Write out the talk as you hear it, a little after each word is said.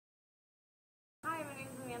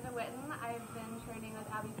Witten. I've been training with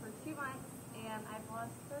Abby for 2 months, and I've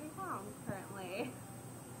lost 30 pounds currently.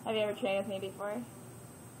 Have you ever trained with me before?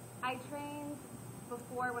 I trained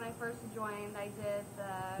before when I first joined. I did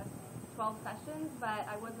the 12 sessions, but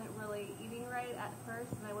I wasn't really eating right at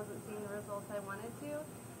first, and I wasn't seeing the results I wanted to.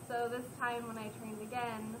 So this time when I trained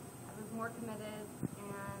again, I was more committed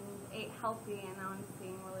and ate healthy, and now I'm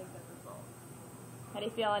seeing really good results. How do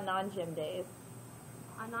you feel on non-gym days?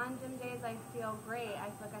 On non-gym days, I feel great.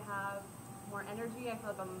 I feel like I have more energy. I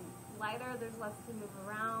feel like I'm lighter. There's less to move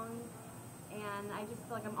around. And I just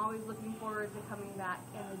feel like I'm always looking forward to coming back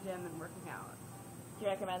in the gym and working out. Do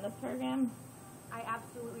you recommend this program? I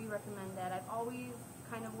absolutely recommend it. I've always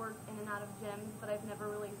kind of worked in and out of gyms, but I've never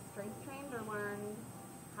really strength trained or learned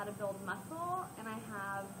how to build muscle. And I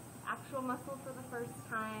have actual muscle for the first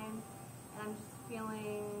time. And I'm just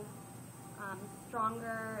feeling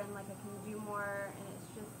stronger and like I can do more,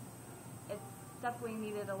 and it's definitely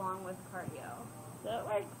needed along with cardio. So it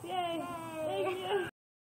works, yay! Yay. Thank you.